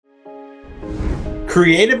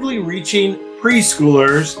Creatively reaching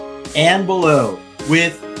preschoolers and below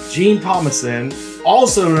with Jean Thomason,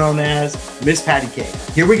 also known as Miss Patty Cake.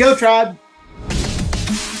 Here we go, tribe.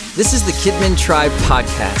 This is the Kidmin Tribe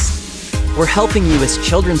podcast. We're helping you as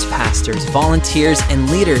children's pastors, volunteers, and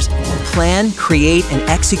leaders plan, create, and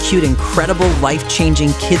execute incredible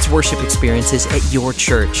life-changing kids worship experiences at your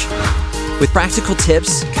church. With practical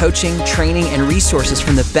tips, coaching, training, and resources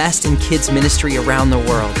from the best in kids ministry around the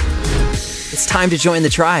world. It's time to join the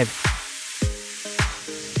tribe.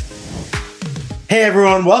 Hey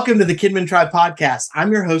everyone, welcome to the Kidmin Tribe podcast.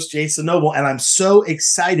 I'm your host, Jason Noble, and I'm so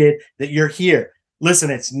excited that you're here.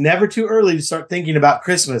 Listen, it's never too early to start thinking about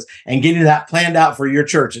Christmas and getting that planned out for your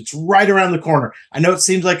church. It's right around the corner. I know it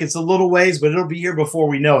seems like it's a little ways, but it'll be here before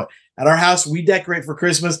we know it. At our house, we decorate for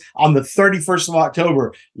Christmas on the 31st of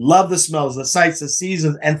October. Love the smells, the sights, the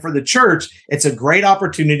seasons. And for the church, it's a great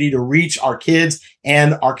opportunity to reach our kids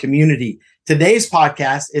and our community. Today's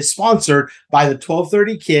podcast is sponsored by the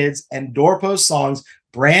 1230 Kids and Doorpost Songs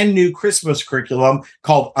brand new Christmas curriculum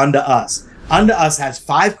called Unto Us. Unto Us has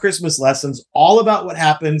 5 Christmas lessons all about what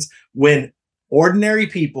happens when ordinary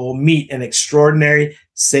people meet an extraordinary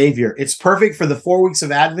Savior. It's perfect for the 4 weeks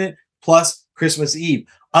of Advent plus Christmas Eve.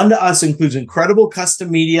 Unto Us includes incredible custom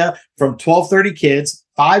media from 1230 Kids,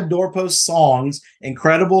 5 Doorpost songs,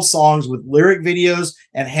 incredible songs with lyric videos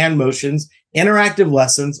and hand motions, interactive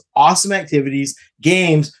lessons, awesome activities,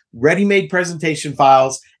 games, ready-made presentation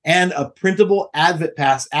files, and a printable Advent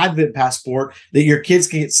passport that your kids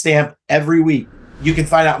can get stamped every week. You can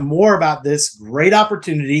find out more about this great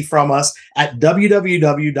opportunity from us at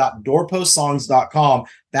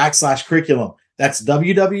www.doorpostsongs.com/curriculum. That's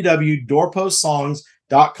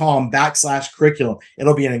www.doorpostsongs.com/curriculum.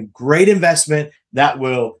 It'll be a great investment that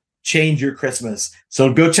will change your Christmas.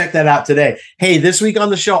 So go check that out today. Hey, this week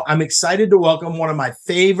on the show, I'm excited to welcome one of my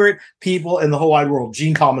favorite people in the whole wide world,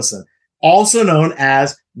 Jean Thomason, also known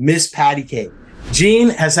as Miss Patty Cake. Jean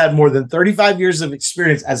has had more than 35 years of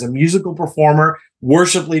experience as a musical performer,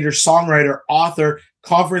 worship leader, songwriter, author,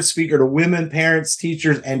 conference speaker to women, parents,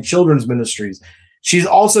 teachers, and children's ministries. She's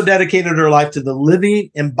also dedicated her life to the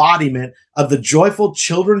living embodiment of the joyful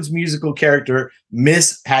children's musical character,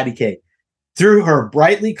 Miss Patty Cake. Through her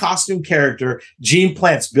brightly costumed character, Jean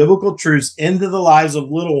plants biblical truths into the lives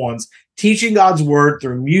of little ones, teaching God's word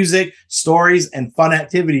through music, stories, and fun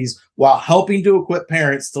activities while helping to equip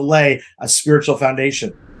parents to lay a spiritual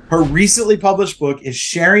foundation. Her recently published book is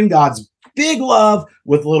sharing God's big love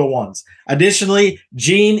with little ones. Additionally,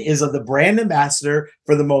 Jean is the brand ambassador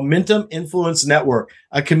for the Momentum Influence Network,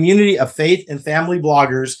 a community of faith and family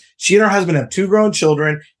bloggers. She and her husband have 2 grown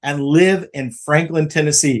children and live in Franklin,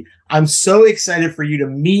 Tennessee. I'm so excited for you to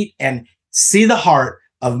meet and see the heart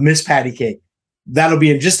of Miss Patty Cake. That'll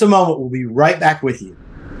be in just a moment. We'll be right back with you.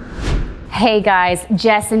 Hey guys,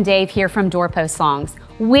 Jess and Dave here from Doorpost Songs.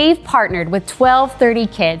 We've partnered with 1230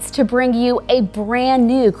 Kids to bring you a brand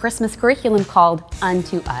new Christmas curriculum called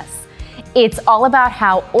Unto Us. It's all about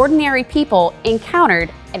how ordinary people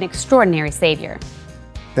encountered an extraordinary Savior.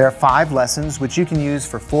 There are 5 lessons which you can use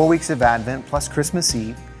for 4 weeks of Advent plus Christmas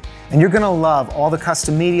Eve. And you're going to love all the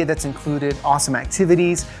custom media that's included, awesome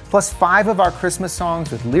activities, plus 5 of our Christmas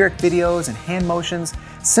songs with lyric videos and hand motions,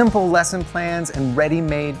 simple lesson plans, and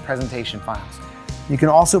ready-made presentation files. You can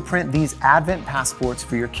also print these Advent passports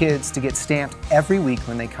for your kids to get stamped every week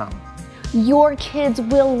when they come. Your kids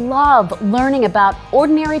will love learning about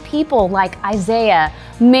ordinary people like Isaiah,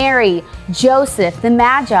 Mary, Joseph, the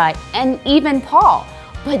Magi, and even Paul.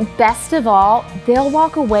 But best of all, they'll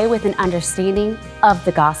walk away with an understanding of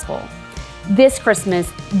the gospel. This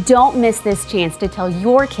Christmas, don't miss this chance to tell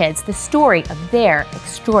your kids the story of their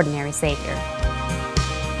extraordinary Savior.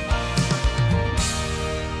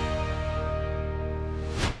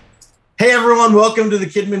 Hey everyone, welcome to the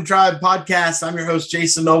Kidmin Tribe podcast. I'm your host,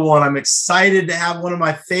 Jason Noble, and I'm excited to have one of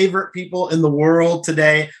my favorite people in the world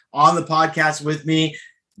today on the podcast with me,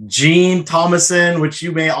 Jean Thomason, which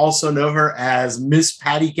you may also know her as Miss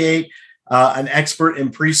Patty Cake, an expert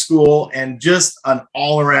in preschool and just an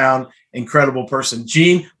all-around incredible person.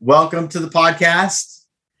 Jean, welcome to the podcast.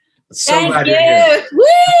 So glad you're here.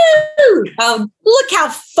 Woo! Oh, look how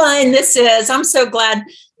fun this is. I'm so glad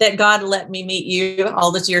that God let me meet you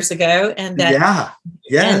all those years ago, and that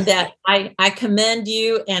and that I commend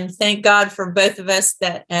you and thank God for both of us,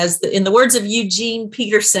 that in the words of Eugene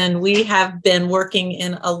Peterson, we have been working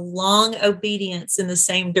in a long obedience in the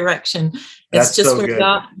same direction. It's just so where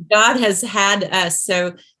God has had us.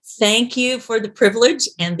 So thank you for the privilege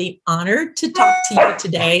and the honor to talk to you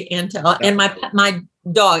today, and to and my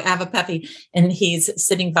dog. I have a puppy, and he's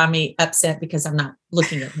sitting by me upset because I'm not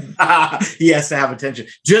looking at him. He has to have attention,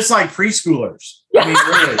 just like preschoolers. I mean,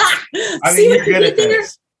 really. I mean, you're good at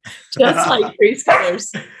this. Just like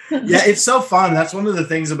preschoolers. Yeah, it's so fun. That's one of the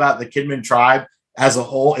things about the Kidman tribe as a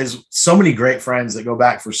whole, is so many great friends that go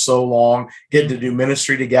back for so long, getting to do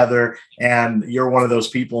ministry together. And you're one of those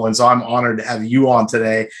people. And so I'm honored to have you on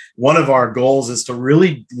today. One of our goals is to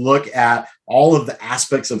really look at all of the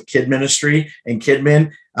aspects of kid ministry and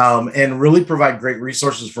Kidman, and really provide great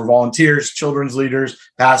resources for volunteers, children's leaders,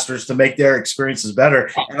 pastors to make their experiences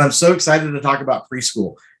better. And I'm so excited to talk about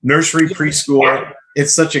preschool, nursery, preschool.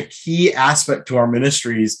 It's such a key aspect to our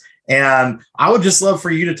ministries. And I would just love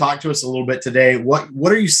for you to talk to us a little bit today. What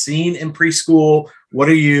are you seeing in preschool? What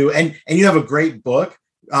are you, and you have a great book.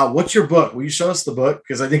 What's your book? Will you show us the book?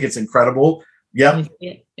 Because I think it's incredible. Yep.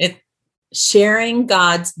 It's Sharing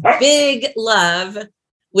God's Big Love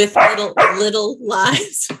with Little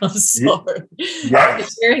Lives. I'm sorry. Yeah.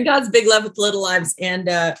 Sharing God's Big Love with Little Lives. And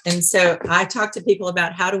so I talk to people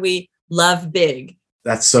about, how do we love big?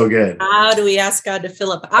 That's so good. How do we ask God to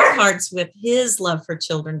fill up our hearts with his love for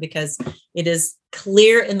children? Because it is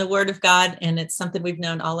clear in the word of God, and it's something we've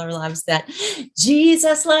known all our lives, that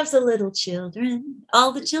Jesus loves the little children,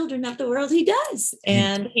 all the children of the world. He does.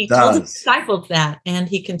 And he told his disciples that, and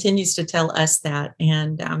he continues to tell us that.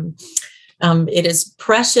 And it is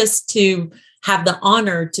precious to have the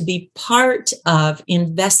honor to be part of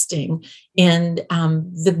investing in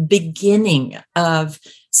the beginning of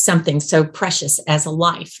something so precious as a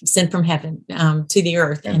life sent from heaven to the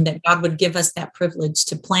earth, and that God would give us that privilege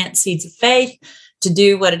to plant seeds of faith, to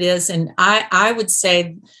do what it is. And I would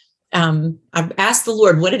say, I've asked the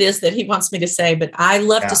Lord what it is that he wants me to say, but I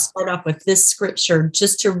love to start off with this scripture,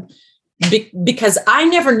 just to because I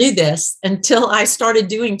never knew this until I started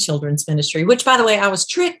doing children's ministry, which, by the way, I was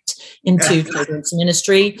tricked into children's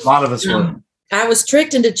ministry. A lot of us were. I was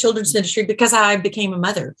tricked into children's ministry because I became a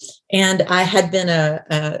mother, and I had been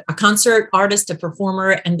a concert artist, a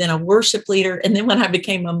performer, and then a worship leader. And then when I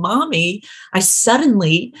became a mommy, I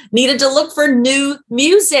suddenly needed to look for new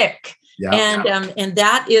music. And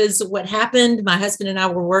that is what happened. My husband and I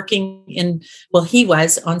were working he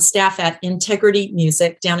was on staff at Integrity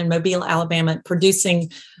Music down in Mobile, Alabama, producing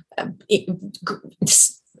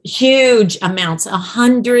huge amounts,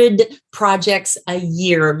 100 projects a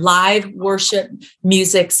year, live worship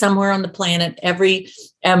music somewhere on the planet. Every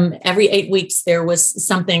 8 weeks, there was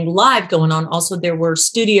something live going on. Also, there were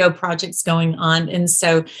studio projects going on. And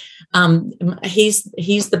so he's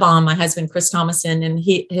the bomb, my husband, Chris Thomason, and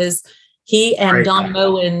he and Don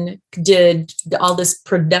Moen did all this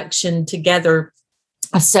production together.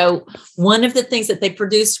 So one of the things that they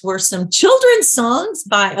produced were some children's songs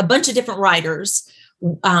by a bunch of different writers.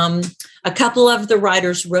 A couple of the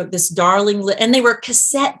writers wrote this darling, and they were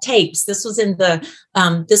cassette tapes. This was in the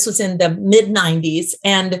mid 90s,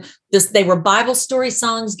 and they were Bible story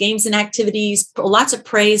songs, games and activities, lots of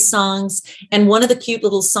praise songs, and one of the cute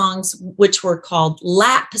little songs, which were called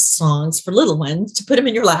lap songs for little ones, to put them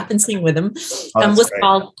in your lap and sing with them, was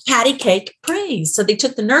called Patty Cake Praise. So they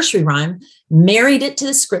took the nursery rhyme, married it to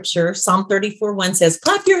the scripture. Psalm 34:1 says,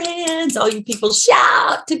 "Clap your hands, all you people,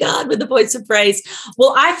 shout to God with the voice of praise."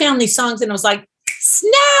 Well, I found these songs and I was like,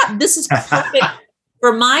 snap, this is perfect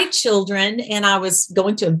for my children. And I was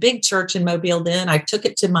going to a big church in Mobile then. I took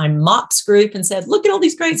it to my MOPS group and said, look at all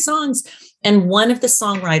these great songs. And one of the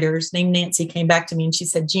songwriters named Nancy came back to me and she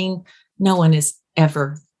said, Jean, no one is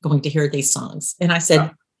ever going to hear these songs. And I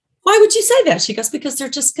said, why would you say that? She goes, because they're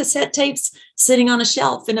just cassette tapes sitting on a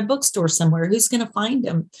shelf in a bookstore somewhere. Who's going to find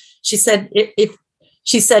them? She said,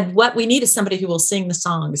 what we need is somebody who will sing the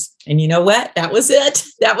songs. And you know what? That was it.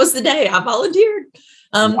 That was the day I volunteered.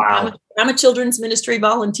 Wow. I'm a children's ministry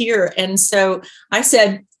volunteer. And so I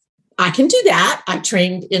said, I can do that. I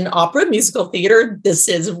trained in opera, musical theater. This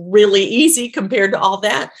is really easy compared to all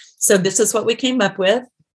that. So this is what we came up with.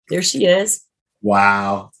 There she is.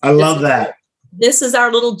 Wow. I love that. This is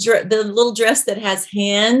our the little dress that has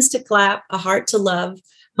hands to clap, a heart to love,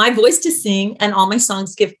 my voice to sing, and all my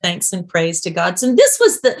songs give thanks and praise to God. And this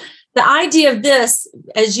was the idea of this,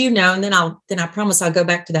 as you know, and then I promise I'll go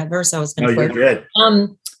back to that verse I was going to quote. You're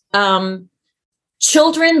good.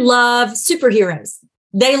 Children love superheroes.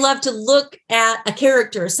 They love to look at a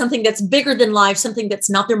character, something that's bigger than life, something that's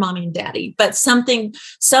not their mommy and daddy, but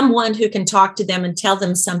someone who can talk to them and tell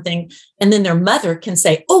them something. And then their mother can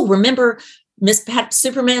say, oh, remember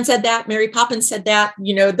Superman said that. Mary Poppins said that.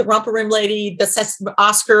 The Romper Room Lady,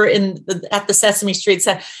 Oscar at the Sesame Street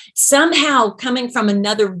said. Somehow, coming from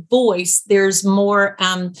another voice, there's more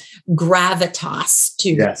gravitas to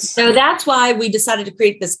it. So that's why we decided to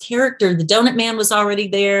create this character. The Donut Man was already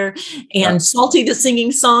there, and Salty the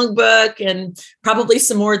Singing Songbook, and probably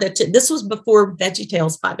some more. This was before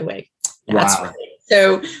VeggieTales, by the way. That's right.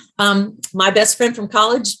 So my best friend from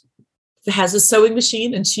college has a sewing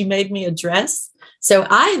machine, and she made me a dress. So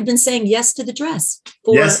I have been saying yes to the dress.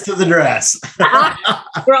 Yes to the dress.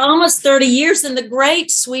 For almost 30 years. And the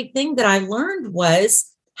great sweet thing that I learned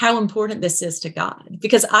was how important this is to God,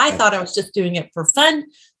 because I thought I was just doing it for fun,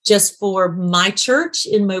 just for my church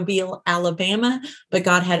in Mobile, Alabama. But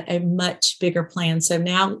God had a much bigger plan. So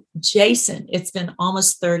now, Jason, it's been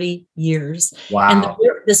almost 30 years. Wow. And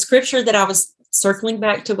the scripture that I was circling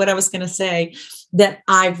back to what I was going to say, that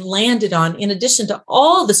I've landed on, in addition to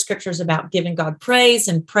all the scriptures about giving God praise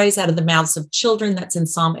and praise out of the mouths of children, that's in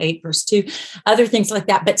Psalm 8, verse 2, other things like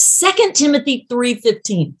that. But 2 Timothy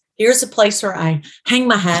 3:15, here's a place where I hang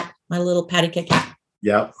my hat, my little patty cake hat.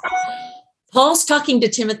 Yep. Paul's talking to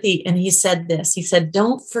Timothy, and he said this. He said,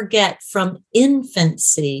 don't forget, from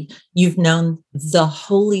infancy, you've known the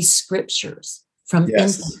Holy Scriptures. From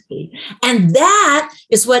infancy. And that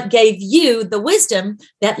is what gave you the wisdom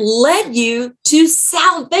that led you to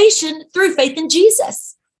salvation through faith in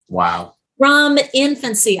Jesus. Wow. From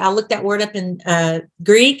infancy. I looked that word up in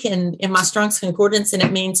Greek and in my Strong's Concordance, and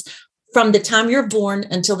it means from the time you're born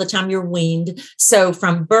until the time you're weaned. So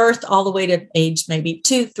from birth all the way to age maybe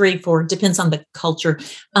 2, 3, 4, depends on the culture.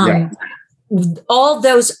 All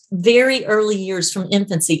those very early years from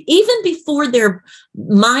infancy, even before their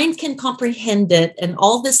mind can comprehend it, and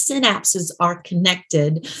all the synapses are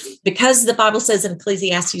connected, because the Bible says in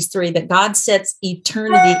Ecclesiastes 3 that God sets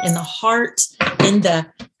eternity in the heart, in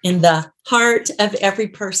the heart of every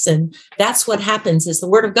person. That's what happens, is the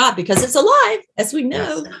word of God, because it's alive, as we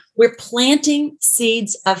know. We're planting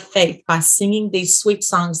seeds of faith by singing these sweet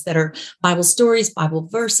songs that are Bible stories, Bible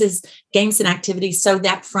verses, games and activities, so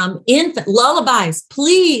that from infant lullabies,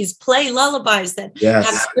 please play lullabies that have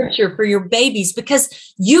scripture for your babies, because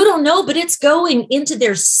you don't know, but it's going into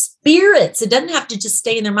their spirits. It doesn't have to just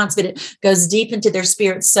stay in their minds, but it goes deep into their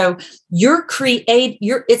spirits. So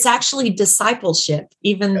it's actually discipleship,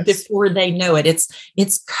 even before they know it.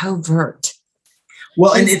 It's covert.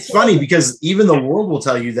 Well, and it's funny because even the world will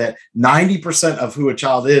tell you that 90% of who a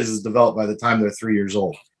child is developed by the time they're 3 years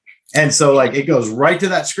old. And so it goes right to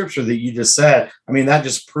that scripture that you just said. I mean, that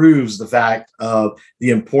just proves the fact of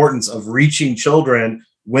the importance of reaching children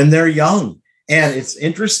when they're young. And it's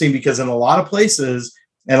interesting because in a lot of places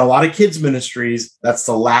and a lot of kids ministries, that's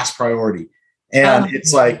the last priority. And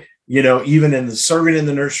it's even in the serving in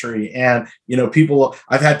the nursery, and,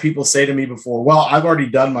 I've had people say to me before, well, I've already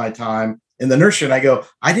done my time in the nursery. And I go,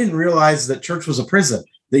 I didn't realize that church was a prison,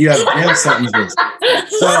 that you have jail sentences.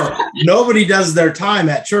 So nobody does their time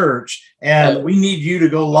at church, and we need you to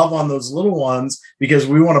go love on those little ones, because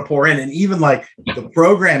we want to pour in. And even the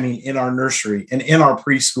programming in our nursery and in our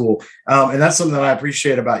preschool. And that's something that I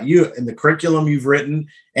appreciate about you and the curriculum you've written.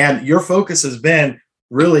 And your focus has been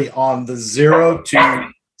really on the 0 to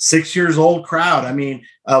 6 years old crowd. I mean,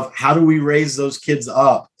 of how do we raise those kids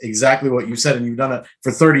up? Exactly what you said. And you've done it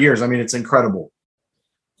for 30 years. I mean, it's incredible.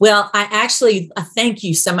 Well, I thank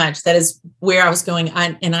you so much. That is where I was going.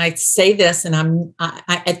 And I say this, and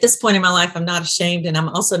I at this point in my life, I'm not ashamed, and I'm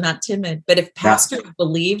also not timid. But if pastors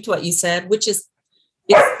believed what you said, which is,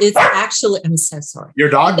 it's actually, I'm so sorry. Your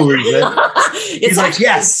dog believes it. He's like,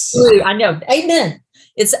 yes. True. I know. Amen.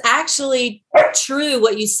 It's actually true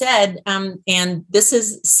what you said, and this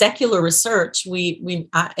is secular research.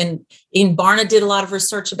 And Ian Barna did a lot of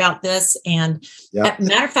research about this. And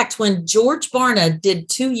matter of fact, when George Barna did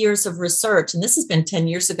 2 years of research, and this has been 10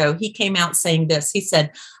 years ago, he came out saying this. He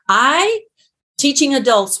said, teaching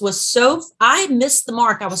adults I missed the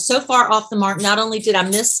mark. I was so far off the mark. Not only did I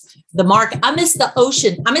miss the mark, I missed the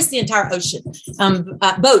ocean. I missed the entire ocean.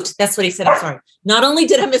 Boat. That's what he said. I'm sorry. Not only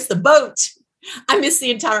did I miss the boat, I miss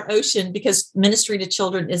the entire ocean, because ministry to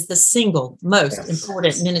children is the single most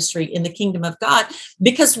important ministry in the kingdom of God,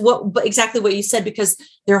 because exactly what you said, because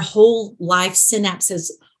their whole life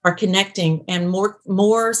synapses are connecting, and more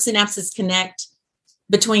synapses connect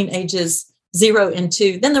between ages 0 and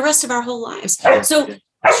 2 than the rest of our whole lives. So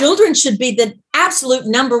children should be the absolute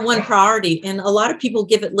number one priority. And a lot of people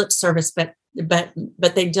give it lip service, but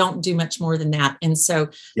they don't do much more than that. And so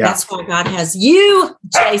that's why God has you,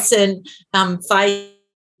 Jason,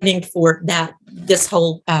 fighting for this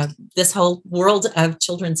whole world of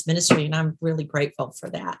children's ministry. And I'm really grateful for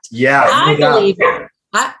that. Yeah. I believe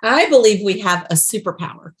I believe we have a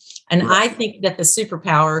superpower. And I think that the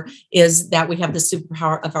superpower is that we have the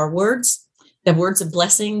superpower of our words, the words of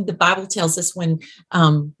blessing. The Bible tells us when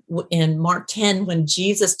in Mark 10, when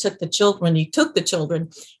Jesus took the children,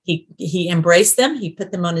 he embraced them, he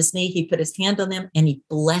put them on his knee, he put his hand on them, and he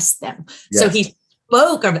blessed them. Yes. So he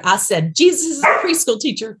spoke over, I said, Jesus is a preschool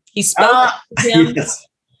teacher. He spoke over them. Yes.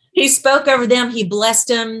 He spoke over them. He blessed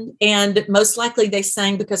them. And most likely they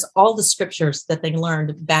sang because all the scriptures that they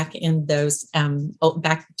learned back in those,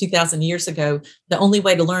 back 2,000 years ago, the only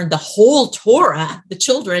way to learn the whole Torah, the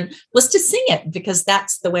children, was to sing it, because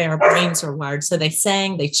that's the way our brains are wired. So they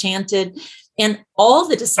sang, they chanted, and all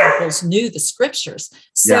the disciples knew the scriptures.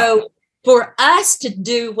 So for us to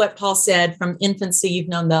do what Paul said, from infancy, you've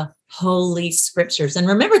known the Holy Scriptures. And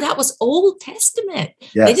remember, that was Old Testament.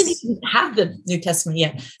 Yes. They didn't even have the New Testament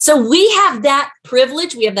yet. So we have that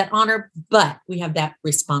privilege, we have that honor, but we have that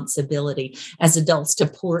responsibility as adults to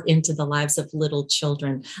pour into the lives of little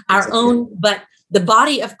children. Our own, but the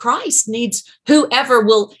body of Christ needs whoever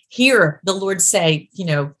will hear the Lord say,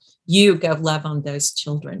 you go love on those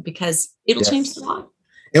children, because it'll change the life.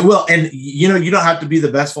 It will. And, you don't have to be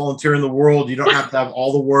the best volunteer in the world. You don't have to have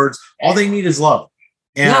all the words. All they need is love.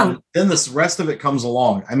 And then the rest of it comes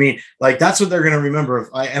along. I mean, that's what they're going to remember.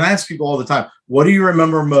 And I ask people all the time, what do you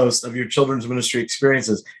remember most of your children's ministry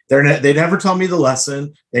experiences? They never tell me the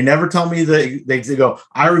lesson. They never tell me they go,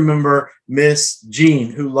 I remember Miss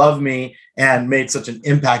Jean, who loved me and made such an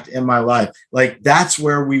impact in my life. That's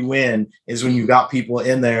where we win, is when you got people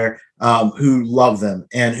in there who love them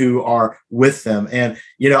and who are with them. And,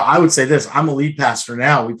 I would say this, I'm a lead pastor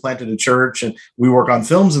now. We planted a church and we work on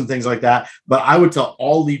films and things like that. But I would tell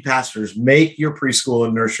all lead pastors, make your preschool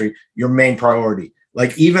and nursery your main priority.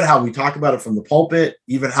 Even how we talk about it from the pulpit,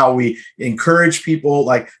 even how we encourage people,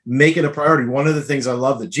 make it a priority. One of the things I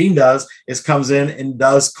love that Jean does is comes in and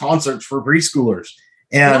does concerts for preschoolers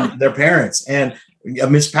and their parents. And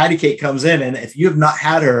Miss Patty Cake comes in, and if you have not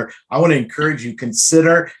had her, I want to encourage you,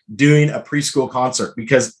 consider doing a preschool concert,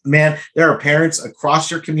 because, man, there are parents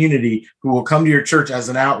across your community who will come to your church as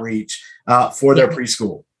an outreach for their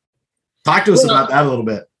preschool. Talk to us about that a little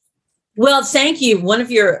bit. Well, thank you. One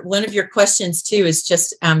of your questions too is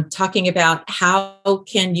just talking about how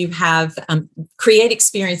can you have create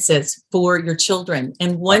experiences for your children.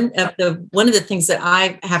 And one of the things that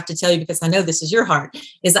I have to tell you, because I know this is your heart,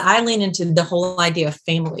 is I lean into the whole idea of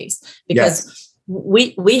families, because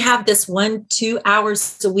we have this 1-2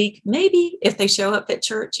 hours a week, maybe, if they show up at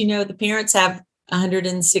church. The parents have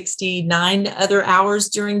 169 other hours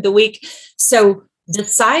during the week. So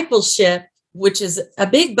discipleship, which is a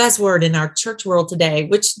big buzzword in our church world today,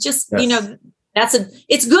 which just,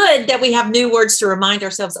 it's good that we have new words to remind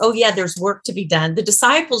ourselves, oh yeah, there's work to be done. The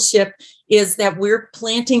discipleship is that we're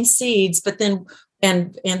planting seeds, but then,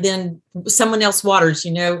 and then someone else waters,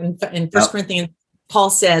 in 1 Corinthians, Paul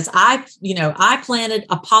says, I planted,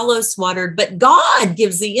 Apollos watered, but God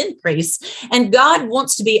gives the increase, and God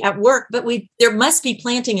wants to be at work, but there must be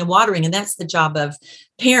planting and watering. And that's the job of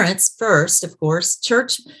parents first, of course,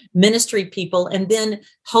 church ministry people, and then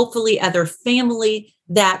hopefully other family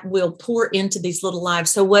that will pour into these little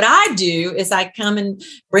lives. So what I do is I come and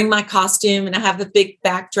bring my costume, and I have a big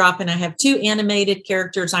backdrop, and I have 2 animated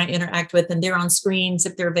characters I interact with, and they're on screens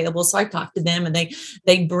if they're available. So I talk to them, and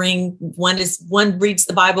they bring, one reads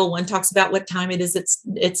the Bible, one talks about what time it is.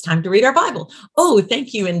 It's time to read our Bible. Oh,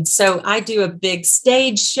 thank you. And so I do a big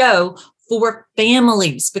stage show for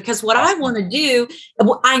families, because what I want to do,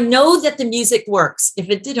 I know that the music works. If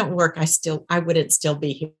it didn't work, I wouldn't still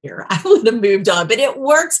be here. I would have moved on, but it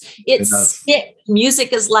works. It sticks.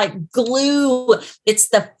 Music is like glue. It's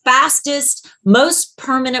the fastest, most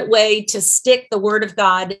permanent way to stick the word of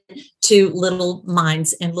God to little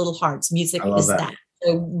minds and little hearts. Music is that.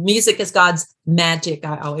 So music is God's magic,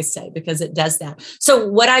 I always say, because it does that. So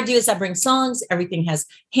what I do is I bring songs. Everything has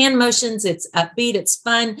hand motions. It's upbeat. It's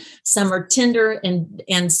fun. Some are tender.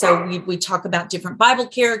 And so we talk about different Bible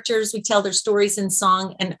characters. We tell their stories in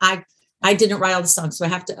song. And I didn't write all the songs, so I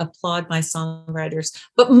have to applaud my songwriters.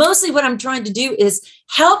 But mostly what I'm trying to do is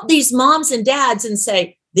help these moms and dads and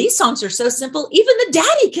say, these songs are so simple. Even the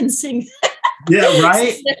daddy can sing. Yeah,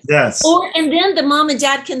 right. Yes. And then the mom and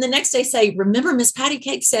dad can the next day say, remember, Miss Patty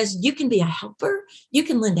Cake says you can be a helper. You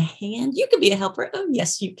can lend a hand. You can be a helper. Oh,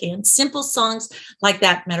 yes, you can. Simple songs like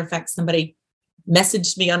that. Matter of fact, somebody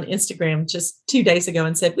messaged me on Instagram just 2 days ago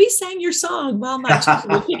and said, we sang your song while my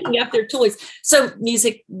children were picking up their toys. So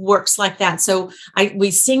music works like that. So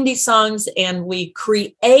we sing these songs, and we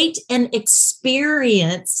create an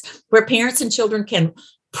experience where parents and children can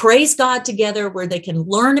praise God together, where they can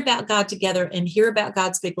learn about God together and hear about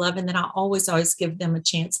God's big love. And then I always give them a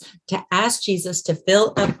chance to ask Jesus to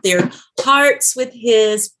fill up their hearts with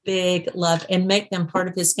his big love and make them part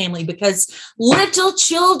of his family, because little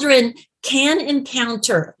children can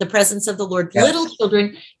encounter the presence of the Lord. Yes. Little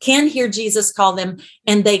children can hear Jesus call them,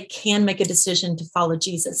 and they can make a decision to follow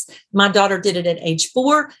Jesus. My daughter did it at age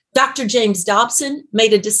 4. Dr. James Dobson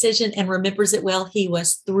made a decision and remembers it well. He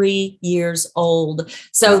was 3 years old.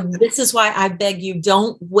 So this is why I beg you,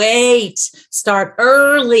 don't wait. Start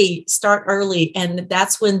early. And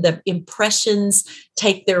that's when the impressions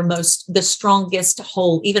take the strongest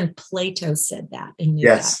hold. Even Plato said that.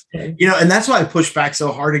 Yes. That. And that's why I push back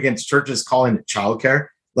so hard against churches calling it childcare.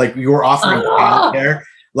 Like, you're offering childcare.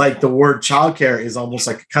 Like, the word childcare is almost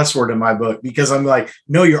like a cuss word in my book, because I'm like,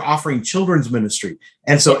 no, you're offering children's ministry.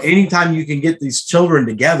 And so anytime you can get these children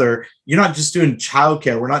together, you're not just doing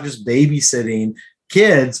childcare. We're not just babysitting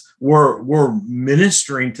kids. We're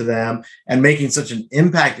ministering to them and making such an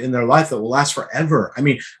impact in their life that will last forever. I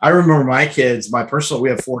mean, I remember my kids, we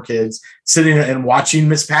have 4 kids, sitting and watching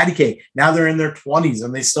Miss Patty Cake. Now they're in their 20s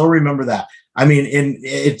and they still remember that. I mean, and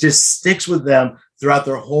it just sticks with them throughout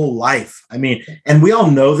their whole life. I mean, and we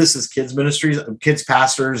all know this as kids ministries, kids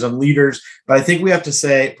pastors and leaders, but I think we have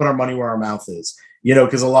to put our money where our mouth is,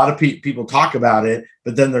 because a lot of people talk about it,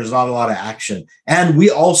 but then there's not a lot of action. And we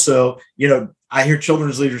also, I hear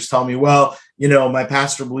children's leaders tell me, well, my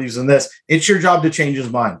pastor believes in this. It's your job to change his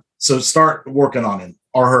mind. So start working on him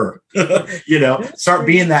or her, start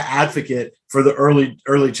being that advocate for the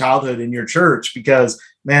early childhood in your church, because,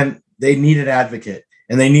 man, they need an advocate.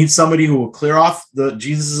 And they need somebody who will clear off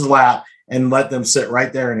Jesus's lap and let them sit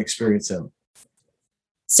right there and experience him.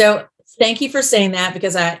 So thank you for saying that,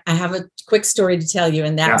 because I have a quick story to tell you.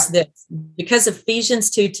 And that's this, because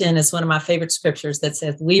Ephesians 2:10 is one of my favorite scriptures that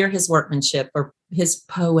says, we are his workmanship, or his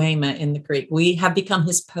poema in the Greek. We have become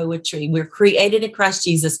his poetry. We're created in Christ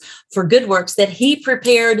Jesus for good works that he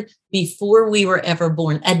prepared before we were ever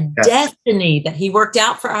born, a destiny that he worked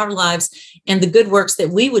out for our lives, and the good works that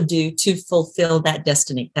we would do to fulfill that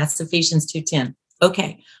destiny. That's Ephesians 2:10.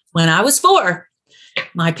 Okay. When I was 4,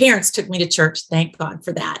 my parents took me to church. Thank God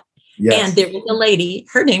for that. Yes. And there was a lady,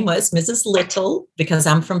 her name was Mrs. Little, because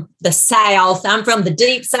I'm from the South. I'm from the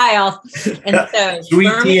deep South. And so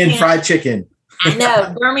sweet tea and fried chicken. I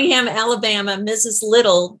know, Birmingham, Alabama. Mrs.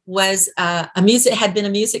 Little was had been a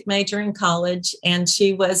music major in college, and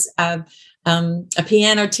she was a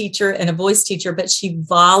piano teacher and a voice teacher, but she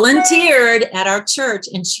volunteered at our church,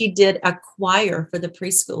 and she did a choir for the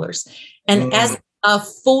preschoolers. And as a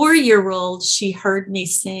 4-year-old, she heard me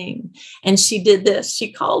sing, and she did this.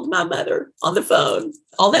 She called my mother on the phone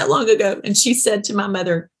all that long ago, and she said to my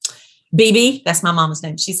mother, BB, that's my mama's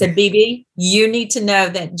name. She said, BB, you need to know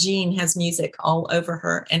that Jean has music all over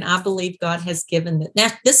her. And I believe God has given that. Now,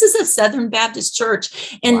 this is a Southern Baptist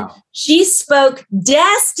church. And she spoke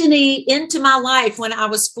destiny into my life when I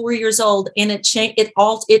was 4 years old. And it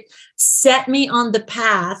set me on the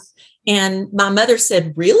path. And my mother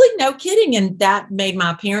said, really? No kidding. And that made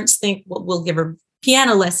my parents think, well, we'll give her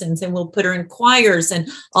piano lessons and we'll put her in choirs and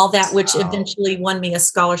all that, which eventually won me a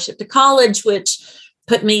scholarship to college, which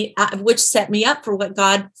set me up for what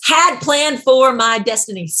God had planned for my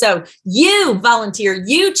destiny. So you volunteer,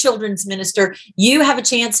 you children's minister, you have a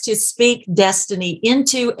chance to speak destiny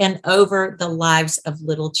into and over the lives of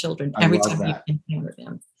little children every time you encounter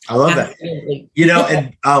them. I love Absolutely. That.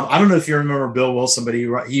 And I don't know if you remember Bill Wilson, but he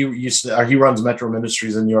runs Metro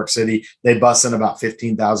Ministries in New York City. They bus in about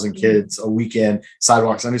 15,000 kids a weekend,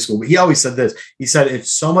 sidewalk Sunday school. But he always said this. He said,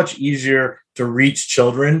 it's so much easier to reach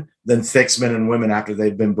children than fix men and women after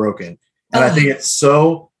they've been broken. And I think it's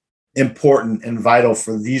so important and vital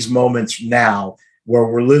for these moments now where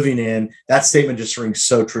we're living in. That statement just rings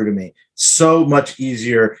so true to me. So much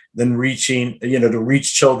easier than to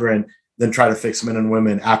reach children than try to fix men and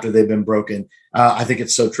women after they've been broken. I think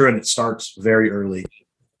it's so true, and it starts very early.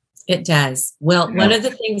 It does. Well, one of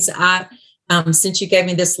the things since you gave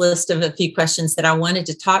me this list of a few questions that I wanted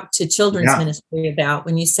to talk to children's ministry about,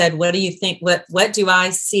 when you said, what do you think, what do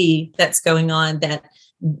I see that's going on that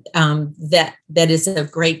is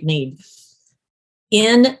of great need?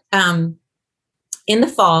 In the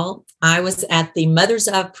fall, I was at the Mothers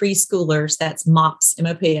of Preschoolers, that's MOPS,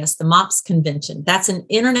 M-O-P-S, the MOPS convention. That's an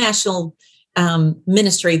international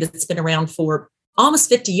ministry that's been around for almost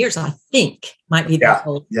 50 years, I think, might be that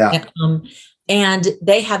old. Yeah. And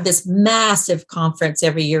they have this massive conference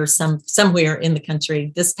every year, somewhere in the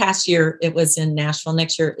country. This past year, it was in Nashville.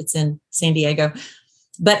 Next year, it's in San Diego.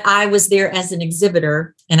 But I was there as an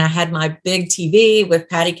exhibitor, And I had my big TV with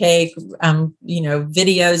Patty Cake,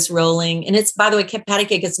 videos rolling. And it's, by the way, Patty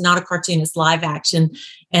Cake is not a cartoon, it's live action.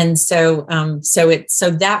 And so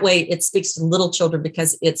that way it speaks to little children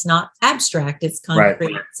because it's not abstract, it's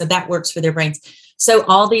concrete. Right. So that works for their brains. So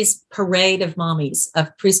all these parade of mommies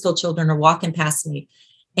of preschool children are walking past me,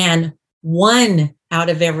 and 1 out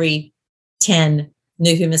of every 10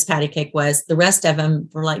 knew who Miss Patty Cake was. The rest of them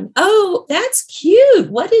were like, oh, that's cute.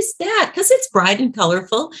 What is that? Because it's bright and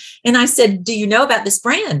colorful. And I said, do you know about this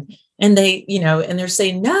brand? And they, and they're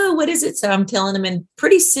saying, no, what is it? So I'm telling them, and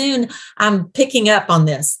pretty soon I'm picking up on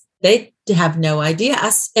this. They have no idea.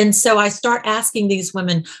 And so I start asking these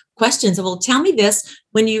women questions. Well, tell me this,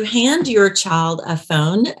 when you hand your child a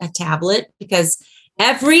phone, a tablet, because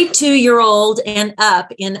every 2-year-old and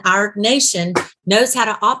up in our nation knows how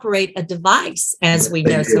to operate a device, as we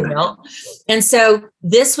know so well. And so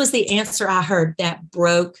this was the answer I heard that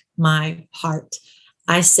broke my heart.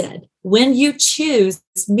 I said, when you choose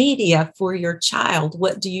media for your child,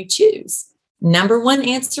 what do you choose? Number 1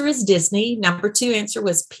 answer is Disney. Number 2 answer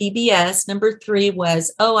was PBS. Number 3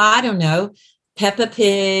 was, I don't know, Peppa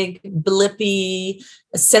Pig, Blippi,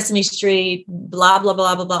 Sesame Street, blah, blah,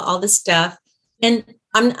 blah, blah, blah, all this stuff. And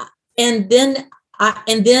then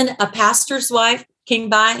a pastor's wife came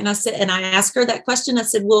by, and I asked her that question. I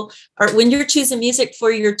said, well, when you're choosing music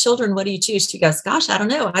for your children, what do you choose? She goes, gosh, I don't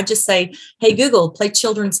know. I just say, hey, Google, play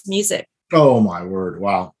children's music. Oh my word.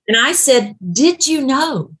 Wow. And I said, did you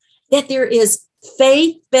know that there is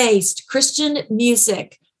faith-based Christian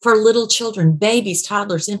music for little children, babies,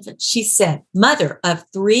 toddlers, infants? She said, mother of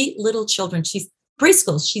 3 little children. She's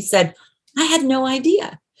preschool. She said, I had no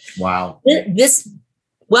idea. Wow.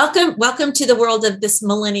 Welcome to the world of this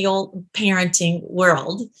millennial parenting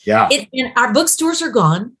world. Yeah. And our bookstores are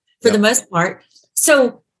gone for the most part.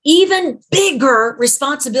 So even bigger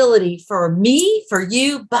responsibility for me, for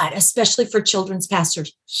you, but especially for children's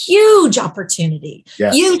pastors. Huge opportunity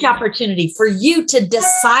for you to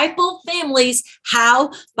disciple families. How?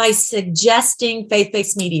 By suggesting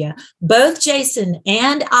faith-based media. Both Jason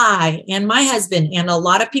and I and my husband and a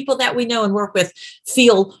lot of people that we know and work with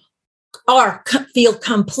feel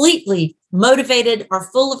completely motivated, are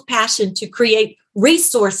full of passion to create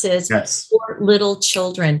resources for little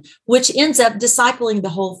children, which ends up discipling the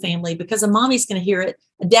whole family, because a mommy's going to hear it,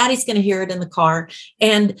 a daddy's going to hear it in the car,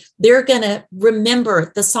 and they're going to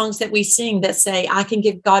remember the songs that we sing that say, I can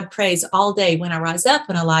give God praise all day, when I rise up,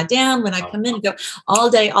 when I lie down, when I come in and go, all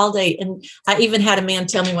day, all day. And I even had a man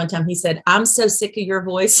tell me one time, he said, I'm so sick of your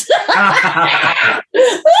voice.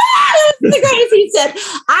 The greatest. He said,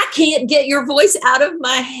 I can't get your voice out of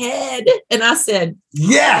my head. And I said,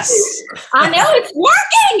 yes, I know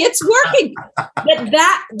it's working. But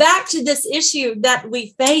back to this issue that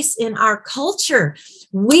we face in our culture.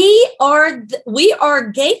 We are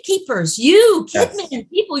gatekeepers. You, Kidman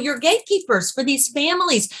people, you're gatekeepers for these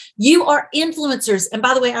families. You are influencers. And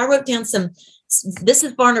by the way, I wrote down this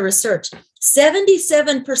is Barna research.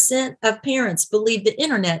 77% of parents believe the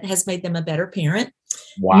internet has made them a better parent.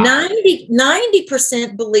 Wow.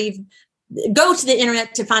 90% believe go to the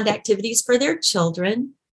internet to find activities for their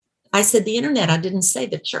children. I said the internet. I didn't say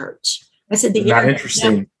the church. I said the internet.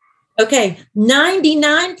 Interesting. Okay.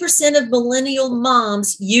 99% of millennial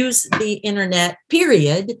moms use the internet,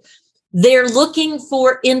 period. They're looking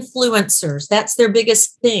for influencers. That's their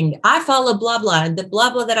biggest thing. I follow blah, blah, and the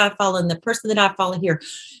blah, blah that I follow and the person that I follow here.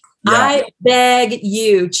 Yeah. I beg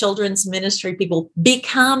you, children's ministry people,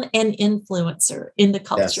 become an influencer in the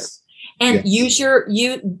culture. And use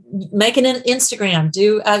making an Instagram.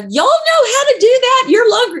 Y'all know how to do that. You're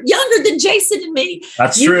younger than Jason and me.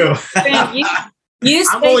 That's true.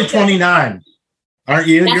 I'm only 29. Aren't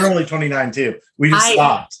you? You're only 29 too. We just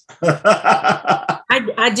stopped.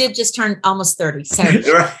 I did just turn almost 30. So,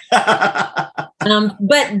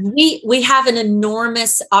 but we have an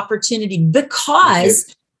enormous opportunity,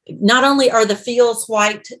 because not only are the fields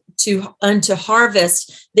white unto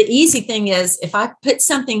harvest, the easy thing is, if I put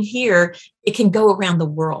something here, it can go around the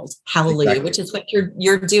world. Hallelujah, which is what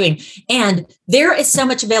you're doing. And there is so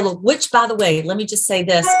much available, which, by the way, let me just say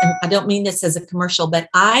this, and I don't mean this as a commercial, but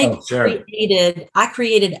I created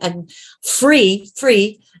a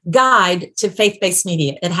free guide to faith-based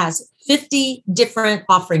media. It has 50 different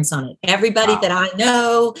offerings on it. Everybody that I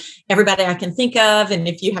know, everybody I can think of. And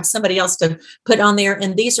if you have somebody else to put on there,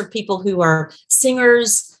 and these are people who are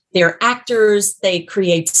singers, they're actors, they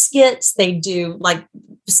create skits, they do like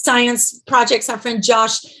science projects. Our friend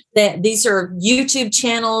Josh, these are YouTube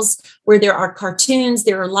channels where where there are cartoons,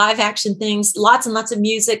 there are live action things, lots and lots of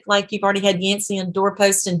music. Like you've already had Yancey and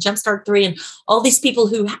Doorpost and Jumpstart 3 and all these people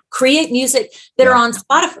who create music that are on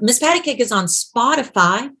Spotify. Miss Patty Cake is on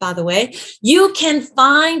Spotify, by the way. You can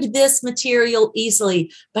find this material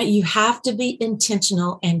easily, but you have to be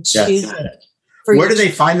intentional and choose it. Where do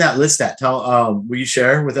they find that list at? Will you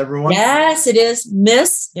share with everyone? Yes, it is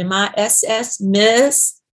Miss, M-I-S-S,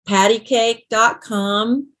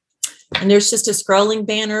 MissPattyCake.com. And there's just a scrolling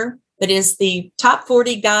banner that is the top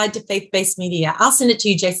 40 guide to faith-based media. I'll send it to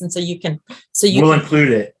you, Jason, so you can. We'll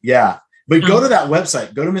include it. Yeah. But go to that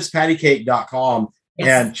website, go to MissPattyCake.com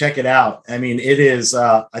and check it out. I mean, it is,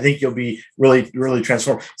 I think you'll be really, really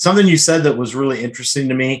transformed. Something you said that was really interesting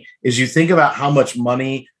to me is you think about how much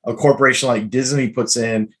money a corporation like Disney puts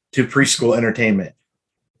in to preschool entertainment.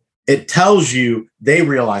 It tells you they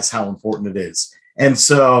realize how important it is. And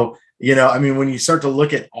so, I mean, when you start to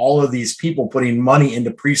look at all of these people putting money into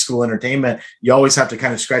preschool entertainment, you always have to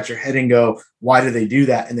kind of scratch your head and go, why do they do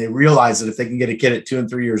that? And they realize that if they can get a kid at 2 and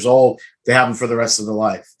 3 years old, they have them for the rest of their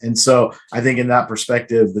life. And so I think in that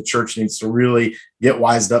perspective, the church needs to really get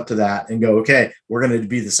wised up to that and go, okay, we're going to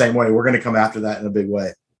be the same way. We're going to come after that in a big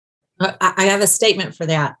way. I have a statement for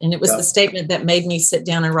that. And it was the statement that made me sit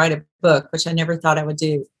down and write a book, which I never thought I would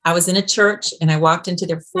do. I was in a church and I walked into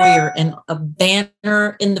their foyer and a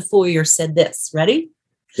banner in the foyer said this, ready?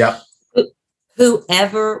 Yeah.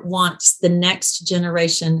 Whoever wants the next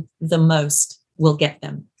generation the most will get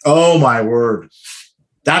them. Oh my word.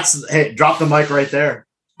 Hey, drop the mic right there.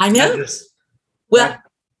 I know.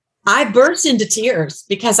 I burst into tears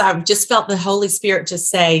because I just felt the Holy Spirit just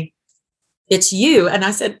say, it's you. And I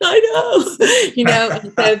said, I know,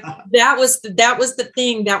 and so that was the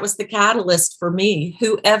thing. That was the catalyst for me.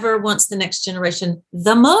 Whoever wants the next generation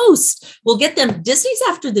the most will get them. Disney's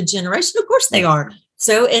after the generation. Of course they are.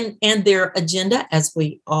 So, and their agenda, as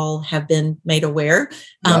we all have been made aware,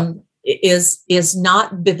 is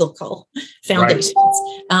not biblical foundations.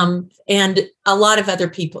 Right. And a lot of other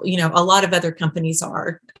people, a lot of other companies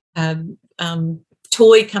are,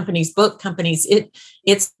 toy companies, book companies,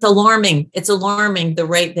 it's alarming. It's alarming the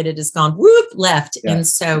rate that it has gone left. Yes. And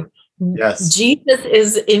so Jesus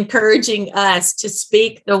is encouraging us to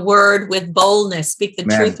speak the word with boldness, speak the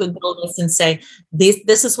truth with boldness and say,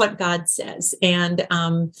 this is what God says. And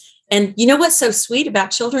you know what's so sweet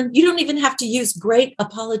about children? You don't even have to use great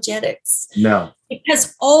apologetics. No.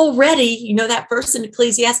 Because already, that verse in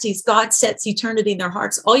Ecclesiastes, God sets eternity in their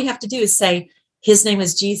hearts. All you have to do is say, his name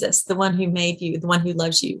is Jesus, the one who made you, the one who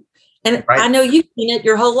loves you. And I know you've seen it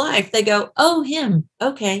your whole life. They go, oh, him.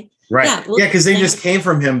 Okay. Right. Yeah, because they just came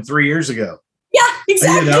from him 3 years ago. Yeah,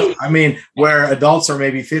 exactly. I mean, where adults are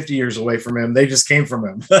maybe 50 years away from him, they just came from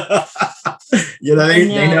him.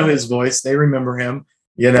 They know his voice. They remember him,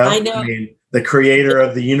 I know. I mean, the creator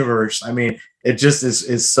of the universe. I mean, it just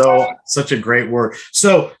is such a great word.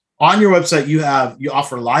 So on your website, you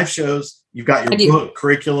offer live shows. You've got your book,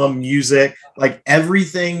 curriculum, music, like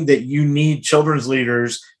everything that you need children's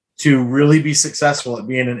leaders to really be successful at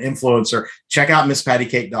being an influencer. Check out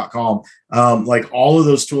MissPattyCake.com. Like all of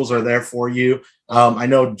those tools are there for you. I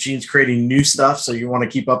know Jean's creating new stuff, so you want to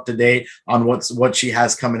keep up to date on what she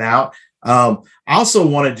has coming out. I also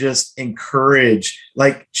want to just encourage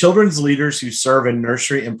like children's leaders who serve in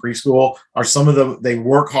nursery and preschool are they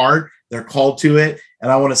work hard. They're called to it. And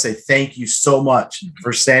I want to say thank you so much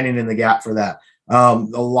for standing in the gap for that. A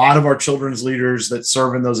lot of our children's leaders that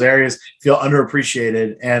serve in those areas feel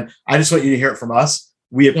underappreciated. And I just want you to hear it from us.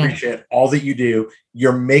 We appreciate all that you do.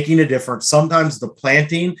 You're making a difference. Sometimes the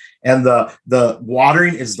planting and the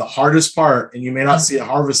watering is the hardest part. And you may not see a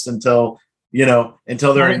harvest until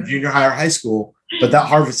they're in junior high or high school. But that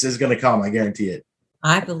harvest is going to come. I guarantee it.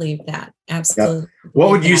 I believe that. Absolutely. Yep. What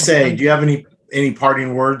would you say? Do you have any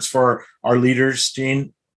parting words for our leaders,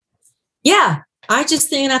 Jean? Yeah, I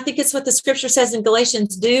think it's what the scripture says in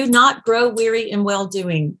Galatians, do not grow weary in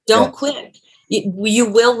well-doing. Don't quit. You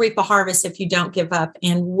will reap a harvest if you don't give up.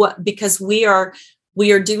 And because we are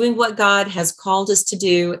doing what God has called us to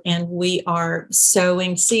do, and we are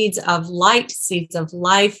sowing seeds of light, seeds of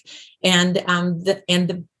life. And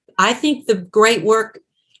I think the great work.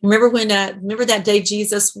 Remember that day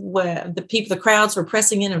Jesus, the crowds were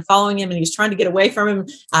pressing in and following him, and he was trying to get away from him.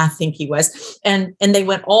 I think he was, and they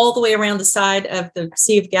went all the way around the side of the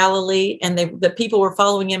Sea of Galilee, and the people were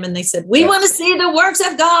following him, and they said, "We want to see the works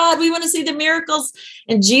of God. We want to see the miracles."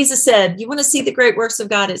 And Jesus said, "You want to see the great works of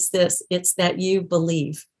God? It's this. It's that you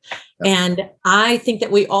believe." And I think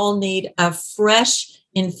that we all need a fresh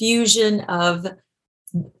infusion of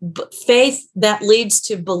faith that leads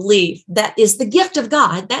to belief. That is the gift of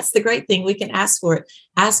God. That's the great thing. We can ask for it.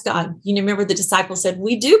 Ask God. You remember the disciples said,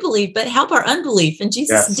 we do believe, but help our unbelief. And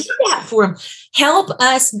Jesus did that for them. Help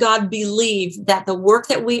us, God, believe that the work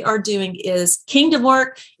that we are doing is kingdom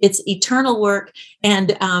work. It's eternal work. And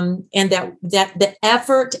that the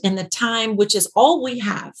effort and the time, which is all we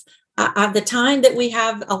have, the time that we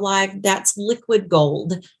have alive, that's liquid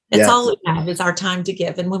gold. That's all we have is our time to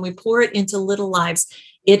give. And when we pour it into little lives,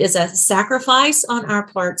 it is a sacrifice on our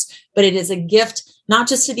parts, but it is a gift, not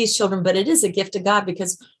just to these children, but it is a gift to God,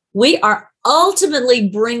 because we are ultimately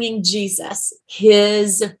bringing Jesus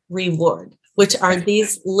his reward, which are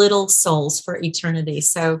these little souls for eternity.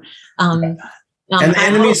 So, and the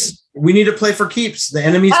enemies, we need to play for keeps. The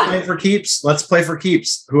enemies play for keeps. Let's play for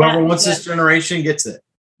keeps. Whoever wants this generation gets it.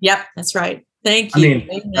 Yep, that's right. Thank you. I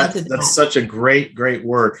mean, that's such a great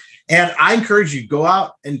word. And I encourage you, go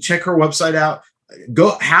out and check her website out.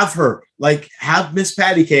 Go have Miss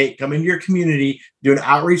Patty Cake come into your community, do an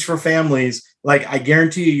outreach for families. Like, I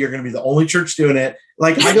guarantee you're going to be the only church doing it.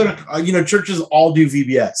 Like, I go to, churches all do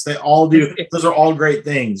VBS. They all do. Those are all great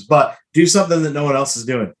things, but do something that no one else is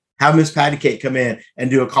doing. Have Miss Patty Cake come in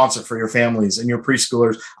and do a concert for your families and your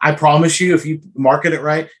preschoolers. I promise you, if you market it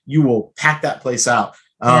right, you will pack that place out.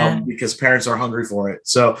 Because parents are hungry for it.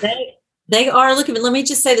 So they are looking. Let me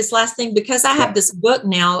just say this last thing, because I have this book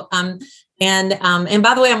now. And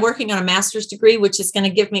by the way, I'm working on a master's degree, which is going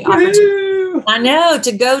to give me opportunity. I know,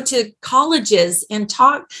 to go to colleges and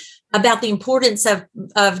talk about the importance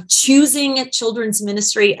of choosing children's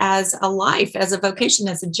ministry as a life, as a vocation,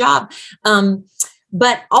 as a job.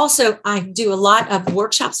 But also, I do a lot of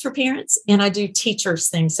workshops for parents, and I do teachers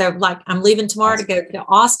things. So, like, I'm leaving tomorrow to go to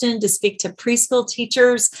Austin to speak to preschool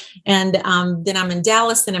teachers. And then I'm in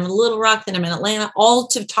Dallas, then I'm in Little Rock, then I'm in Atlanta, all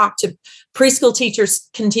to talk to preschool teachers,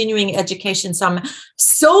 continuing education. So I'm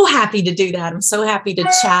so happy to do that. I'm so happy to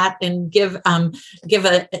chat and give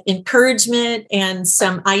a encouragement and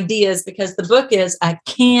some ideas, because the book is a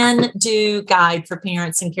can-do guide for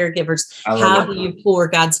parents and caregivers. How do you pour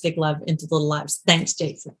God's big love into little lives? Thanks,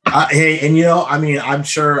 Jason. Hey, and I'm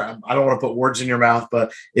sure, I don't want to put words in your mouth,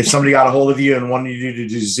 but if somebody got a hold of you and wanted you to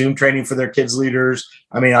do Zoom training for their kids' leaders,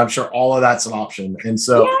 I'm sure all of that's an option. And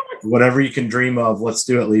so whatever you can dream of, let's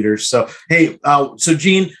do it, leaders. So, hey, so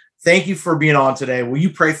Jean, thank you for being on today. Will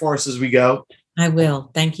you pray for us as we go? I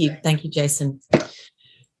will. Thank you. Thank you, Jason.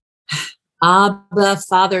 Abba,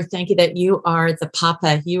 Father, thank you that you are the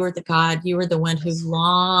Papa. You are the God. You are the one who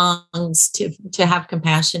longs to have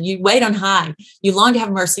compassion. You wait on high. You long to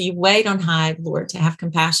have mercy. You wait on high, Lord, to have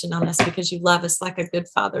compassion on us, because you love us like a good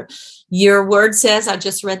father. Your word says, I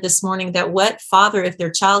just read this morning, that what father, if their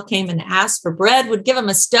child came and asked for bread, would give them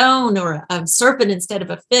a stone or a serpent instead of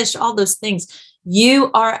a fish, all those things. You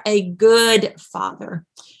are a good father.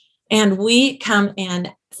 And we come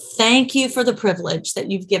and thank you for the privilege that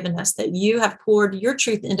you've given us, that you have poured your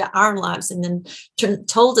truth into our lives and then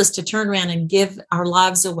told us to turn around and give our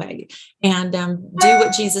lives away and do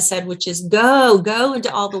what Jesus said, which is go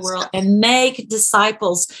into all the world and make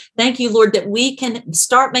disciples. Thank you, Lord, that we can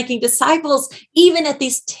start making disciples even at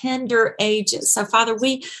these tender ages. So, Father,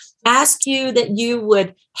 we ask you that you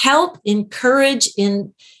would help, encourage,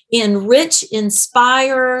 enrich,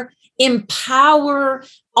 inspire, empower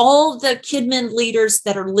all the KidMin leaders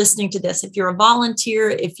that are listening to this. If you're a volunteer,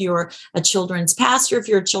 if you're a children's pastor, if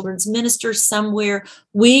you're a children's minister somewhere,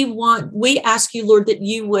 we ask you, Lord, that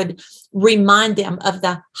you would remind them of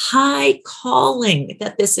the high calling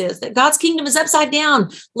that this is, that God's kingdom is upside down,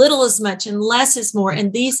 little is much and less is more.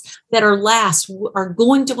 And these that are last are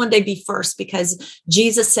going to one day be first, because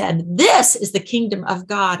Jesus said, this is the kingdom of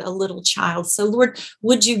God, a little child. So, Lord,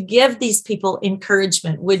 would you give these people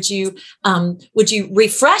encouragement? Would you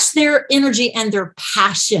refresh their energy and their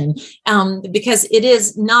passion? Because it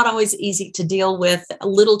is not always easy to deal with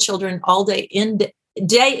little children all day in,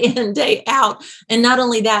 day out. And not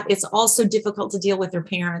only that, it's also difficult to deal with their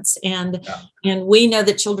parents. And we know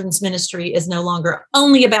that children's ministry is no longer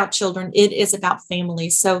only about children. It is about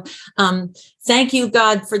families. So thank you,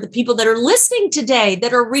 God, for the people that are listening today,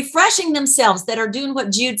 that are refreshing themselves, that are doing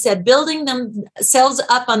what Jude said, building themselves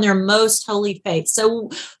up on their most holy faith. So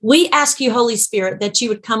we ask you, Holy Spirit, that you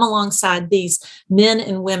would come alongside these men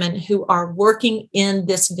and women who are working in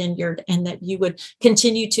this vineyard, and that you would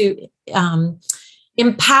continue to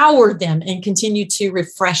empower them and continue to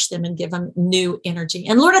refresh them and give them new energy.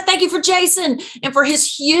 And Lord, I thank you for Jason and for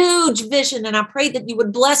his huge vision. And I pray that you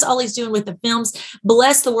would bless all he's doing with the films,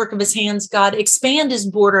 bless the work of his hands, God, expand his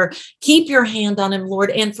border, keep your hand on him,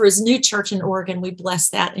 Lord. And for his new church in Oregon, we bless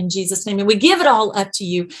that in Jesus' name. And we give it all up to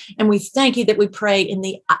you. And we thank you that we pray in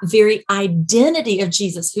the very identity of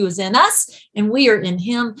Jesus, who is in us, and we are in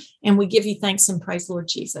him. And we give you thanks and praise, Lord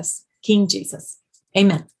Jesus, King Jesus.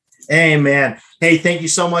 Amen. Amen. Hey, thank you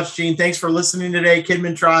so much, Gene. Thanks for listening today,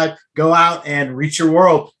 Kidman Tribe. Go out and reach your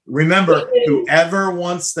world. Remember, whoever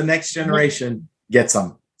wants the next generation gets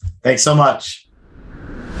them. Thanks so much.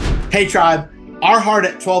 Hey, Tribe. Our heart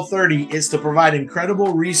at 1230 is to provide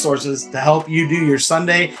incredible resources to help you do your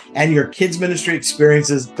Sunday and your kids ministry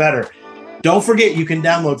experiences better. Don't forget, you can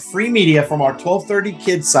download free media from our 1230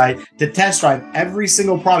 Kids site to test drive every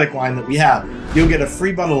single product line that we have. You'll get a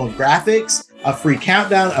free bundle of graphics, a free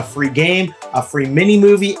countdown, a free game, a free mini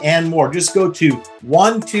movie, and more. Just go to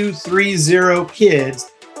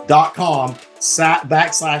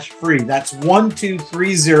 1230kids.com/free. That's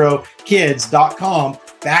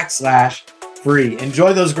 1230kids.com/free.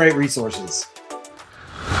 Enjoy those great resources.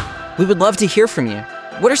 We would love to hear from you.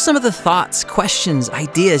 What are some of the thoughts, questions,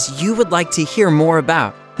 ideas you would like to hear more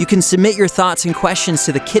about? You can submit your thoughts and questions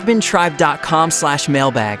to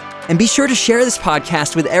thekidmantribe.com/mailbag. And be sure to share this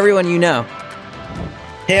podcast with everyone you know.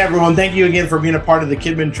 Hey everyone, thank you again for being a part of the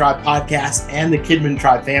Kidman Tribe podcast and the Kidman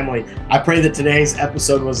Tribe family. I pray that today's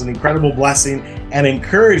episode was an incredible blessing and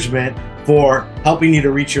encouragement for helping you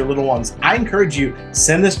to reach your little ones. I encourage you,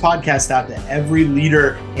 send this podcast out to every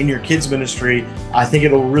leader in your kids ministry. I think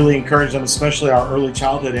it'll really encourage them, especially our early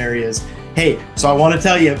childhood areas. Hey, so I want to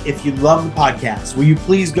tell you, if you love the podcast, will you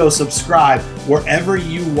please go subscribe wherever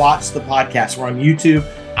you watch the podcast? We're on YouTube,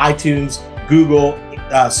 iTunes, Google,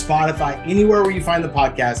 Spotify, anywhere where you find the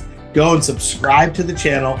podcast. Go and subscribe to the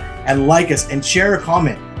channel and like us and share a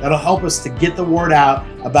comment. That'll help us to get the word out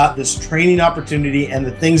about this training opportunity and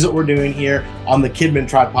the things that we're doing here on the Kidman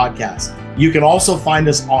Tribe podcast. You can also find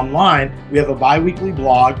us online. We have a bi-weekly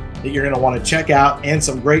blog that you're going to want to check out and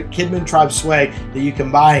some great Kidman Tribe swag that you can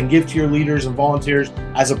buy and give to your leaders and volunteers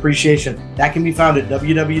as appreciation. That can be found at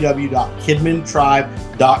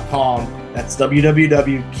www.kidmantribe.com. That's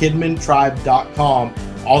www.kidmantribe.com.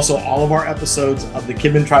 Also, all of our episodes of the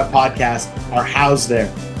Kidman Tribe podcast are housed there.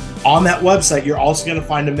 On that website, you're also going to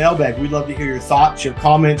find a mailbag. We'd love to hear your thoughts, your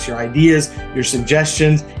comments, your ideas, your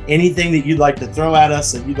suggestions, anything that you'd like to throw at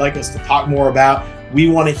us that you'd like us to talk more about. We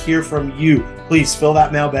want to hear from you. Please fill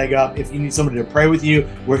that mailbag up. If you need somebody to pray with you,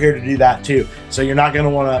 we're here to do that too. So you're not going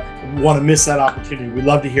to want to miss that opportunity. We'd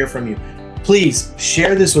love to hear from you. Please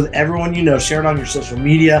share this with everyone you know. Share it on your social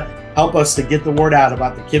media. Help us to get the word out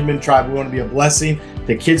about the Kidman Tribe. We want to be a blessing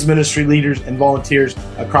to kids ministry leaders and volunteers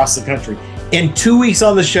across the country. In 2 weeks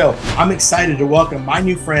on the show, I'm excited to welcome my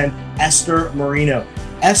new friend, Esther Marino.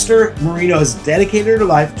 Esther Marino has dedicated her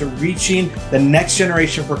life to reaching the next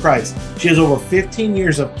generation for Christ. She has over 15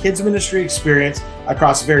 years of kids ministry experience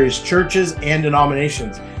across various churches and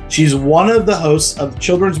denominations. She's one of the hosts of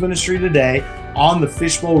Children's Ministry Today on the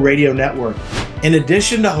Fishbowl Radio Network. In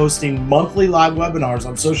addition to hosting monthly live webinars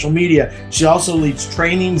on social media, she also leads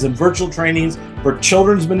trainings and virtual trainings for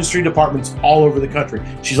children's ministry departments all over the country.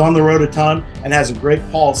 She's on the road a ton and has a great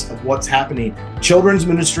pulse of what's happening. Children's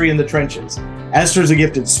ministry in the trenches. Esther is a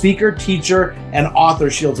gifted speaker, teacher, and author.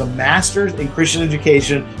 She holds a master's in Christian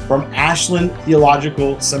education from Ashland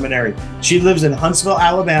Theological Seminary. She lives in Huntsville,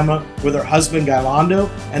 Alabama with her husband, Gailando,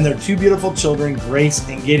 and their two beautiful children, Grace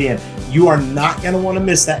and Gideon. You are not going to want to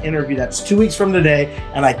miss that interview. That's 2 weeks from today,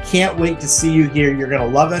 and I can't wait to see you here. You're going to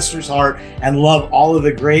love Esther's heart and love all of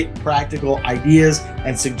the great practical ideas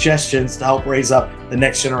and suggestions to help raise up the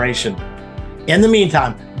next generation. In the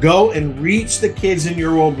meantime, go and reach the kids in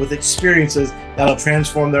your world with experiences that'll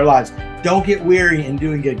transform their lives. Don't get weary in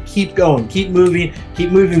doing good. Keep going, keep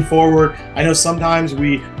moving forward. I know sometimes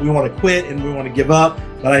we want to quit and we want to give up,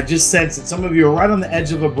 but I just sense that some of you are right on the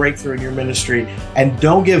edge of a breakthrough in your ministry. And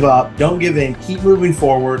don't give up, don't give in, keep moving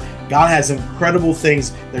forward. God has incredible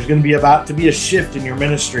things. There's going to be about to be a shift in your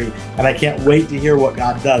ministry, and I can't wait to hear what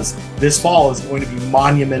God does. This fall is going to be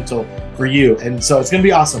monumental for you, and so it's going to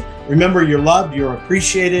be awesome. Remember, you're loved, you're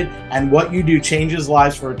appreciated, and what you do changes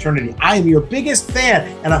lives for eternity. I am your biggest fan,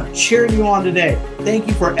 and I'm cheering you on today. Thank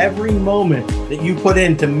you for every moment that you put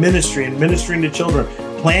into ministry and ministering to children,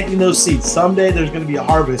 planting those seeds. Someday there's going to be a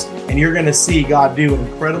harvest, and you're going to see God do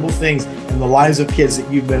incredible things in the lives of kids that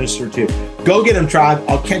you've ministered to. Go get them, Tribe.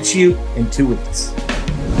 I'll catch you in 2 weeks.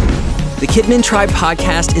 The Kidman Tribe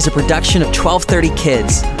podcast is a production of 1230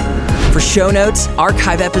 Kids. For show notes,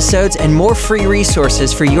 archive episodes, and more free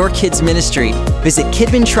resources for your kids' ministry, visit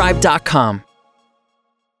kidmantribe.com.